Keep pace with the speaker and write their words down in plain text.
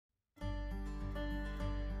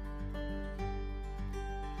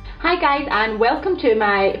Hi guys, and welcome to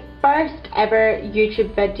my first ever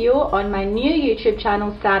YouTube video on my new YouTube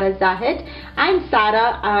channel, SAARAH ZAHID. I'm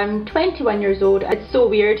Sarah, I'm 21 years old. It's so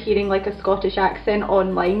weird hearing like a Scottish accent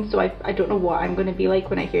online, so I don't know what I'm going to be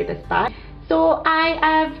like when I hear this back. So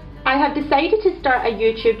I have decided to start a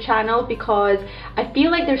YouTube channel because I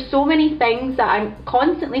feel like there's so many things that I'm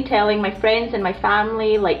constantly telling my friends and my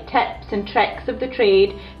family, like tips and tricks of the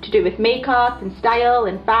trade to do with makeup and style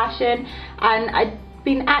and fashion, and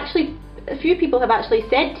a few people have actually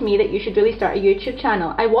said to me that you should really start a YouTube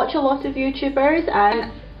channel. I watch a lot of YouTubers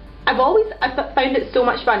and I've found it so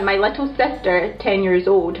much fun. My little sister, 10 years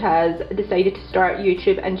old, has decided to start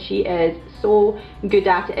YouTube and she is so good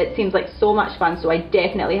at it. It seems like so much fun, so I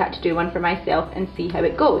definitely had to do one for myself and see how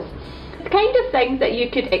it goes. The kind of things that you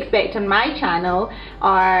could expect on my channel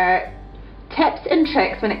are tips and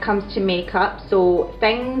tricks when it comes to makeup, so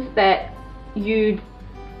things that you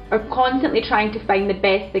are constantly trying to find the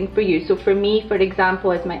best thing for you. So for me, for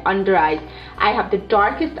example, is my under eyes. I have the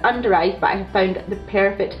darkest under eyes, but I have found the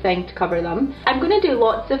perfect thing to cover them. I'm going to do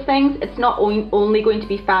lots of things. It's not only going to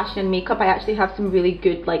be fashion and makeup. I actually have some really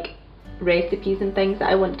good like recipes and things that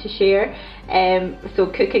I want to share, so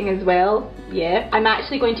cooking as well. Yeah, I'm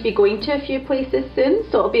actually going to be going to a few places soon,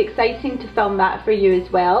 so it'll be exciting to film that for you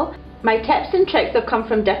as well. My tips and tricks have come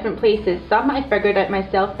from different places. Some I figured out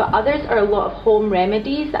myself, but others are a lot of home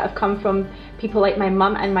remedies that have come from people like my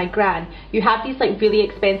mum and my gran. You have these like really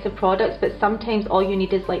expensive products, but sometimes all you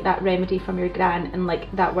need is like that remedy from your gran, and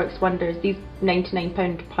like that works wonders. These £99,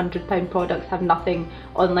 £100 products have nothing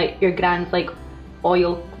on like your gran's like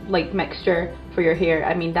oil like mixture for your hair.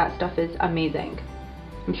 I mean, that stuff is amazing.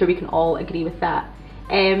 I'm sure we can all agree with that.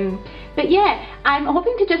 But yeah, I'm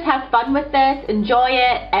hoping to just have fun with this, enjoy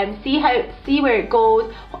it, and see where it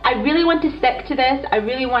goes. I really want to stick to this. I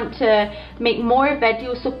really want to make more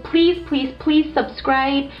videos, so please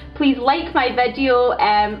subscribe, please like my video,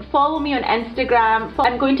 follow me on Instagram.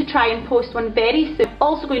 I'm going to try and post one very soon. I'm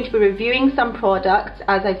also going to be reviewing some products,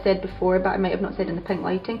 as I've said before, but I might have not said in the pink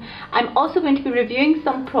lighting. I'm also going to be reviewing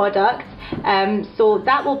some products, so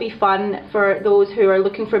that will be fun for those who are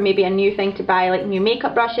looking for maybe a new thing to buy, like new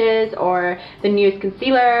makeup brushes or the newest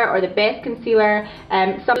concealer or the best concealer,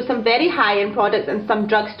 some very high-end products and some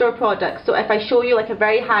drugstore products. So if I show you like a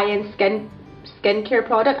very high-end skincare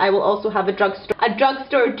product, I will also have a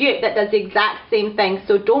drugstore dupe that does the exact same thing,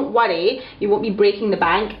 so don't worry, you won't be breaking the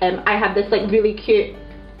bank. I have this like really cute,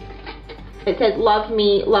 it says love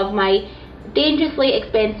me, love my dangerously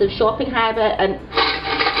expensive shopping habit, and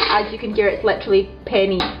as you can hear, it's literally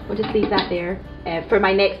pennies. We'll just leave that there for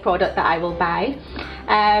my next product that I will buy.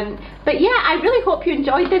 But yeah, I really hope you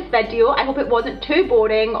enjoyed this video. I hope it wasn't too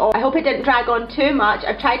boring, or I hope it didn't drag on too much.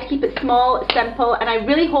 I've tried to keep it small, simple, and I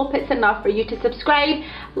really hope it's enough for you to subscribe,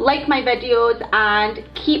 like my videos, and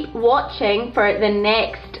keep watching for the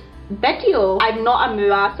next video. I'm not a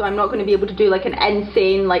mua, so I'm not going to be able to do like an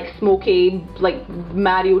insane like smoky like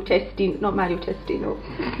Mario Testino, not Mario Testino,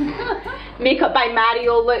 makeup by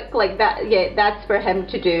Mario look like that. Yeah, that's for him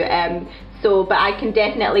to do. But I can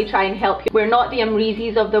definitely try and help you. We're not the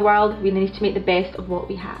Amreezis of the world. We need to make the best of what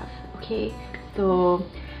we have. Okay, so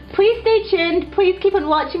please stay tuned. Please keep on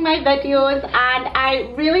watching my videos, and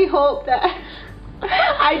I really hope that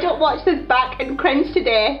I don't watch this back and cringe to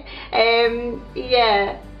death.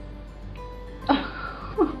 Yeah.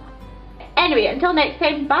 Anyway, until next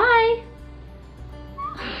time, bye!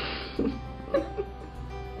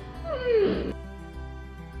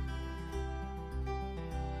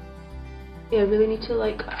 Yeah, I really need to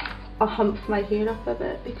like hump my hair up a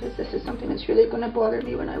bit, because this is something that's really going to bother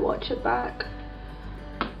me when I watch it back.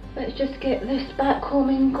 Let's just get this back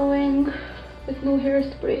combing going with no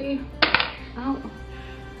hairspray. Oh,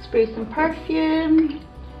 spray some perfume.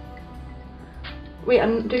 Wait,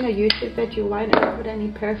 I'm doing a YouTube video. Why not put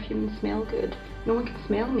any perfume and smell good? No one can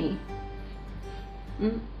smell me.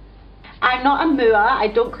 I'm not a mua. I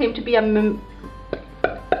don't claim to be a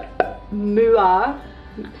mua.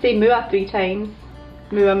 Say mua 3 times.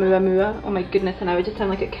 Mua, mua, mua. Oh my goodness, and I would just sound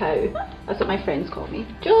like a cow. That's what my friends call me.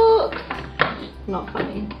 Jokes! Not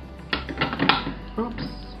funny. Oops.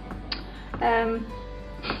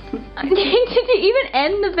 Did you even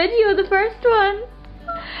end the video, the first one?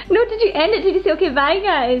 No, did you end it? Did you say, okay, bye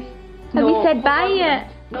guys? Have you said bye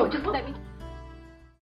yet? No, just let me...